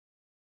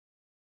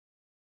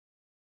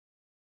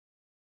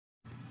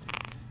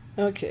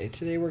Okay,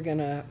 today we're going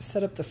to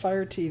set up the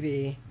Fire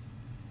TV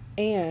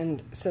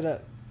and set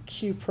up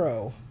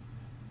CuePro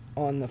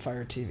on the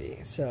Fire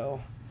TV.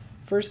 So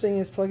first thing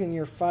is plug in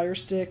your Fire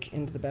Stick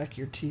into the back of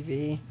your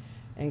TV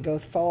and go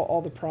follow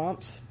all the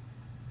prompts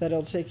that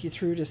it'll take you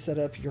through to set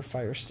up your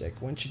Fire Stick.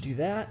 Once you do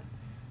that,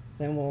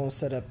 then we'll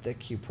set up the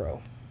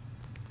CuePro.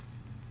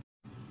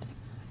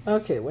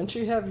 Okay, once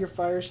you have your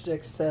Fire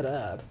Stick set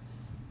up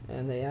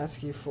and they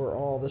ask you for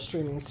all the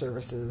streaming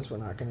services, we're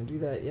not going to do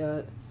that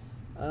yet.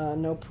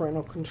 No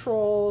parental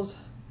controls.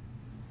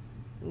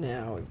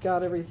 Now we've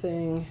got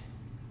everything.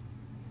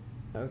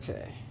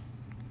 Okay.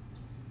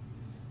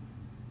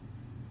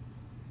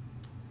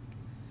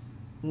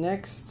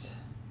 Next,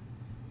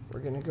 we're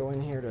going to go in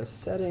here to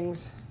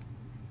settings.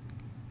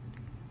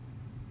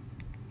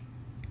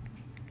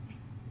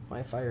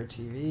 My Fire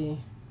TV.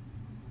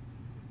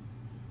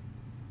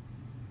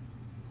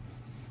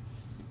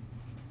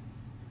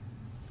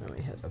 And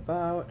we hit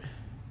about.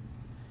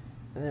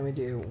 And then we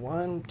do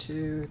 1,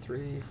 2,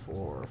 3,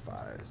 4,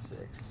 5,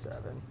 6,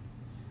 7.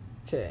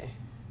 Okay.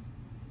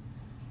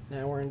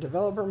 Now we're in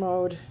developer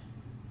mode.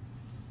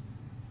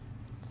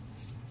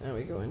 Now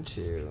we go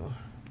into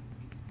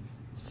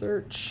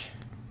search.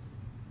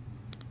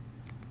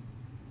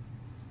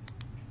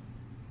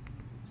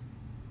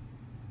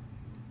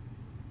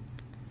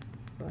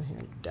 Go in here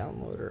and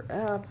download our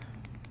app.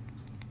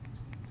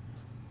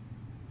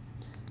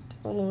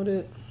 Download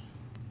it.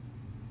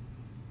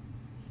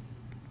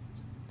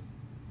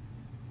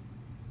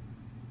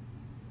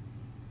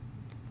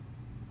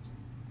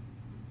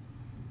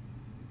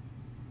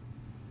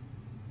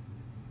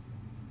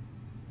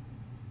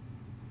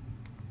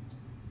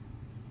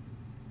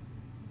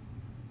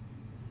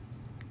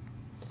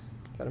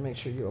 Got to make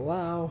sure you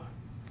allow,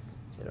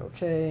 hit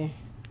OK.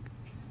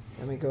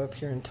 Then we go up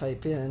here and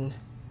type in.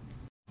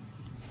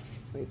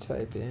 We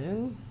type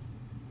in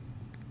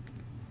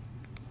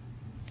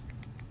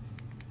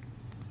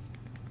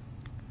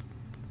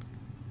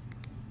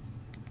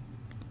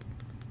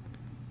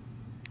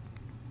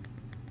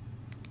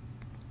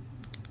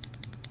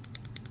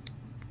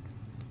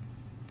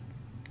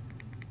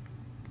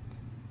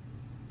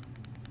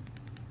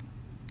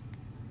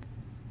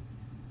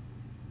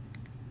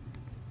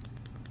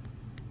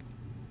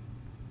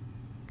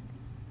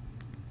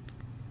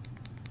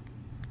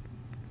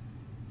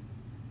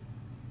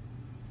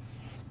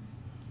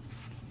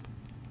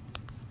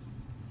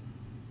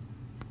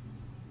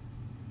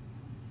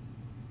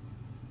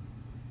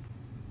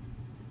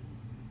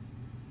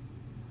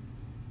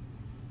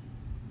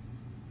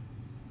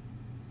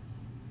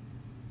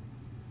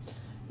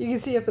you can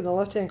see up in the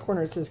left-hand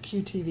corner it says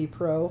QTV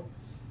Pro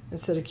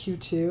instead of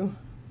Q2.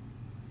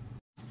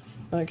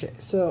 Okay,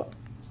 so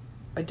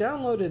I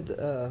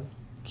downloaded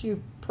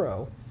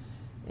CuePro,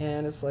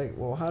 and it's like,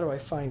 well, how do I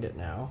find it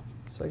now?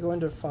 So I go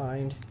into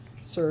Find,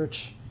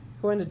 Search,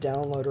 go into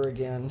Downloader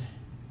again.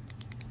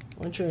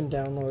 Once you're in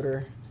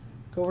Downloader,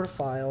 go over to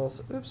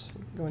Files. Oops,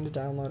 go into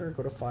Downloader,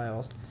 go to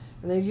Files.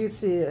 And then you can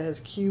see it has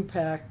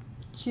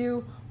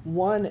Q1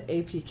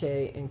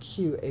 APK and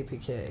Q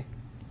APK.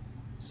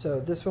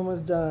 So this one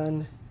was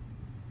done.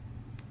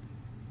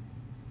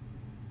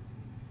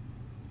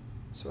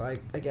 So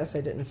I guess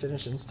I didn't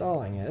finish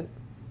installing it.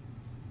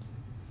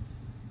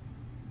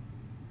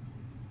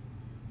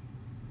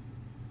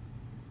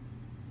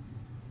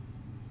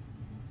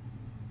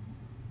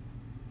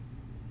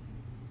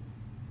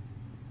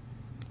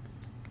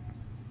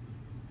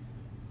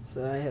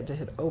 So then I had to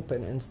hit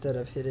open instead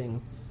of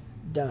hitting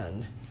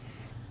done.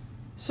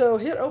 So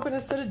hit open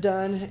instead of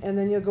done, and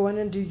then you'll go in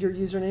and do your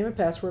username and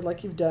password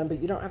like you've done,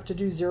 but you don't have to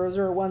do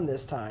 001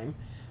 this time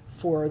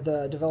for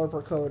the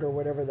developer code or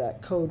whatever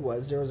that code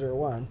was,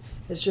 001.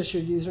 It's just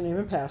your username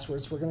and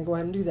password, so we're going to go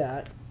ahead and do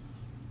that.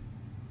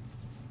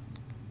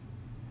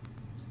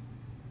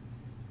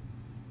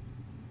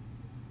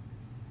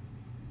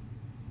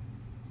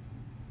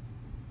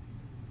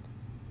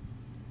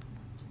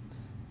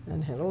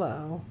 And hit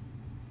allow.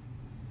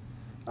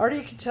 Already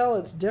you can tell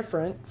it's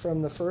different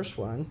from the first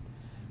one.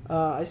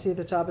 I see at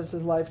the top it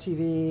says Live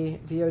TV,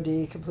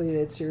 VOD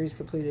completed, series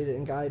completed,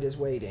 and guide is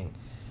waiting.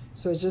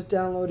 So it's just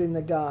downloading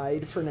the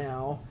guide for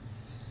now.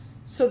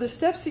 So the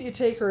steps that you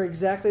take are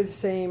exactly the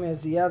same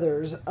as the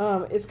others.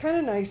 It's kind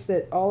of nice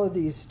that all of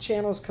these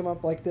channels come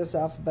up like this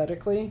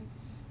alphabetically.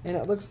 And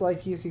it looks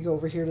like you could go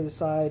over here to the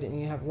side and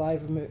you have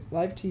live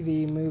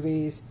TV,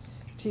 movies,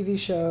 TV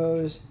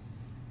shows,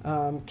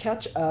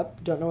 catch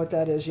up, don't know what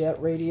that is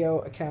yet, radio,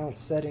 accounts,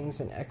 settings,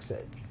 and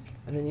exit.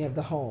 And then you have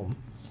the home.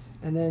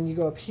 And then you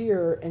go up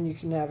here and you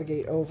can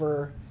navigate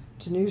over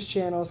to news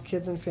channels,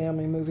 kids and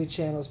family, movie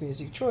channels,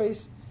 music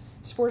choice,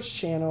 sports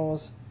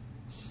channels,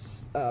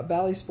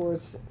 Bally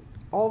Sports,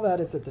 all that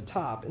is at the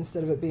top.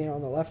 Instead of it being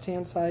on the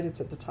left-hand side, it's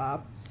at the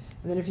top.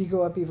 And then if you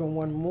go up even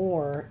one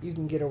more, you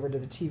can get over to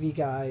the TV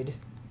guide.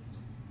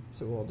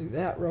 So we'll do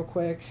that real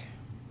quick.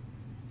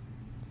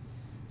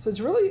 So it's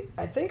really,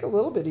 I think, a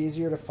little bit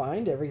easier to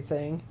find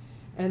everything.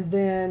 And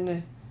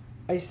then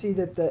I see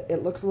that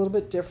it looks a little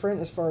bit different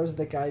as far as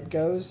the guide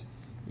goes.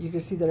 You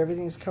can see that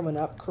everything's coming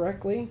up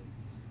correctly.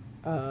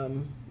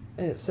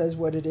 and it says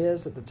what it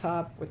is at the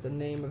top with the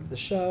name of the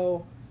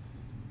show.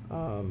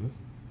 You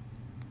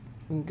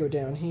can go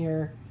down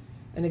here,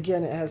 and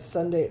again it has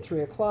Sunday at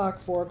 3 o'clock,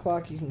 4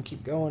 o'clock. You can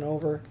keep going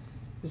over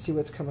to see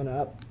what's coming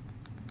up.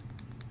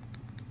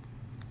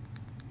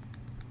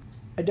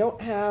 I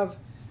don't have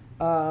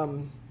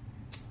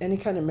any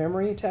kind of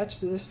memory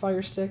attached to this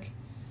Fire Stick,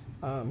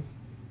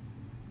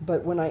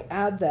 but when I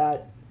add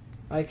that,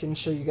 I can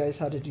show you guys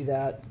how to do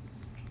that.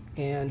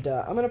 And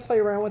I'm going to play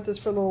around with this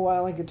for a little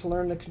while and get to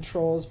learn the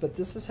controls, but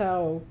this is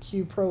how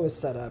CuePro is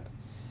set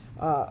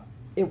up.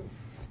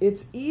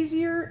 It's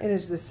easier, and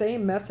it's the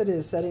same method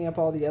as setting up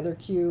all the other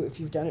Cue. If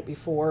you've done it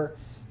before,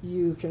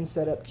 you can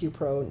set up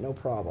CuePro, no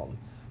problem.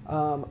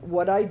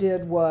 What I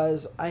did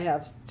was I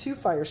have 2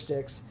 Fire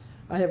Sticks.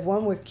 I have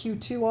one with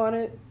Q2 on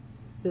it.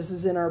 This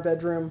is in our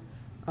bedroom.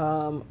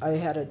 I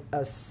had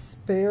a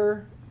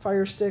spare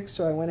Fire Stick,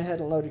 so I went ahead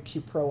and loaded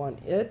CuePro on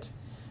it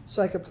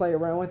so I could play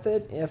around with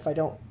it. If I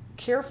don't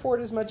care for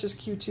it as much as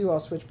Q2, I'll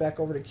switch back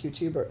over to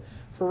Q2, but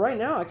for right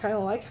now I kind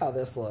of like how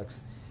this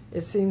looks.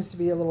 It seems to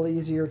be a little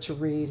easier to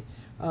read.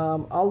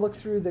 I'll look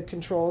through the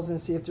controls and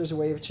see if there's a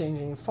way of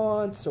changing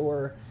fonts,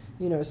 or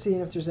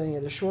seeing if there's any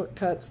other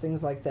shortcuts,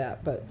 things like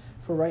that. But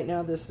for right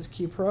now, this is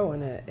CuePro,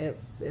 and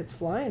it's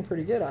flying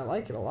pretty good. I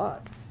like it a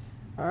lot.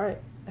 All right,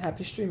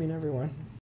 happy streaming, everyone.